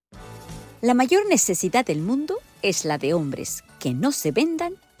La mayor necesidad del mundo es la de hombres que no se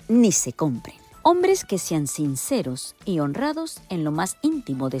vendan ni se compren. Hombres que sean sinceros y honrados en lo más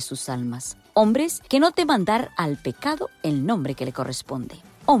íntimo de sus almas. Hombres que no teman dar al pecado el nombre que le corresponde.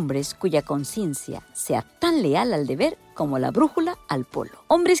 Hombres cuya conciencia sea tan leal al deber como la brújula al polo.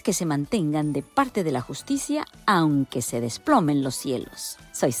 Hombres que se mantengan de parte de la justicia aunque se desplomen los cielos.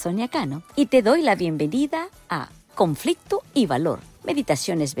 Soy Sonia Cano y te doy la bienvenida a Conflicto y Valor.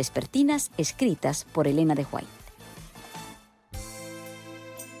 Meditaciones vespertinas escritas por Elena de White.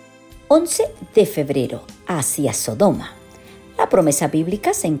 11 de febrero, hacia Sodoma. La promesa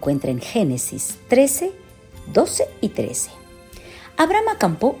bíblica se encuentra en Génesis 13, 12 y 13. Abraham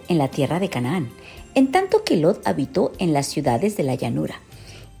acampó en la tierra de Canaán, en tanto que Lot habitó en las ciudades de la llanura,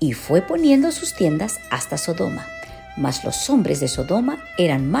 y fue poniendo sus tiendas hasta Sodoma. Mas los hombres de Sodoma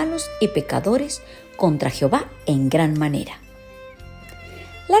eran malos y pecadores contra Jehová en gran manera.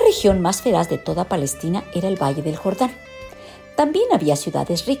 La región más feraz de toda Palestina era el Valle del Jordán. También había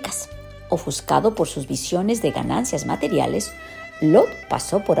ciudades ricas. Ofuscado por sus visiones de ganancias materiales, Lot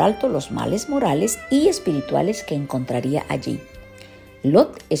pasó por alto los males morales y espirituales que encontraría allí.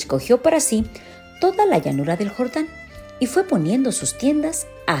 Lot escogió para sí toda la llanura del Jordán y fue poniendo sus tiendas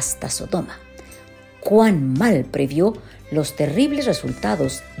hasta Sodoma. Cuán mal previó los terribles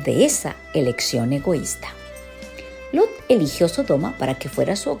resultados de esa elección egoísta. Lot eligió Sodoma para que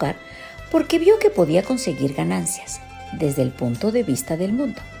fuera su hogar porque vio que podía conseguir ganancias desde el punto de vista del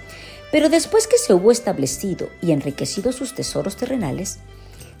mundo. Pero después que se hubo establecido y enriquecido sus tesoros terrenales,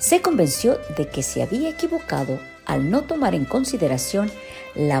 se convenció de que se había equivocado al no tomar en consideración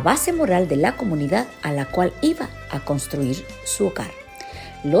la base moral de la comunidad a la cual iba a construir su hogar.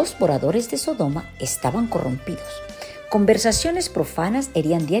 Los moradores de Sodoma estaban corrompidos. Conversaciones profanas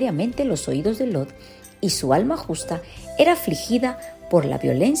herían diariamente los oídos de Lot y su alma justa era afligida por la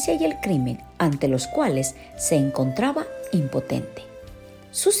violencia y el crimen ante los cuales se encontraba impotente.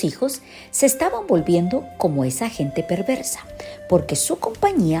 Sus hijos se estaban volviendo como esa gente perversa, porque su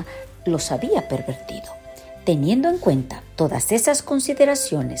compañía los había pervertido. Teniendo en cuenta todas esas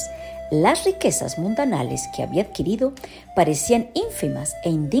consideraciones, las riquezas mundanales que había adquirido parecían ínfimas e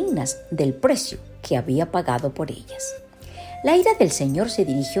indignas del precio que había pagado por ellas. La ira del Señor se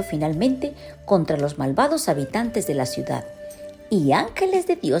dirigió finalmente contra los malvados habitantes de la ciudad, y ángeles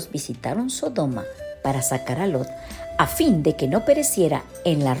de Dios visitaron Sodoma para sacar a Lot, a fin de que no pereciera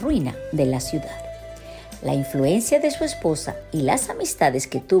en la ruina de la ciudad. La influencia de su esposa y las amistades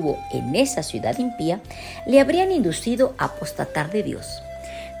que tuvo en esa ciudad impía le habrían inducido a apostatar de Dios.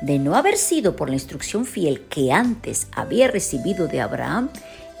 De no haber sido por la instrucción fiel que antes había recibido de Abraham,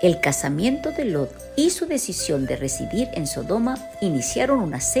 el casamiento de Lot y su decisión de residir en Sodoma iniciaron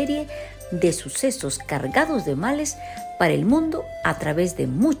una serie de sucesos cargados de males para el mundo a través de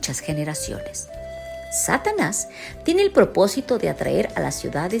muchas generaciones. Satanás tiene el propósito de atraer a las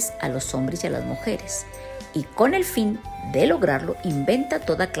ciudades a los hombres y a las mujeres, y con el fin de lograrlo inventa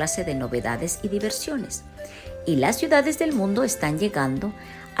toda clase de novedades y diversiones. Y las ciudades del mundo están llegando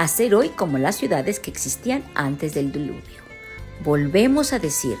a ser hoy como las ciudades que existían antes del diluvio. Volvemos a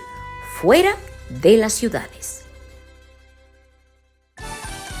decir, fuera de las ciudades.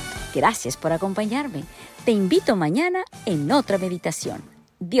 Gracias por acompañarme. Te invito mañana en otra meditación.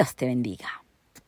 Dios te bendiga.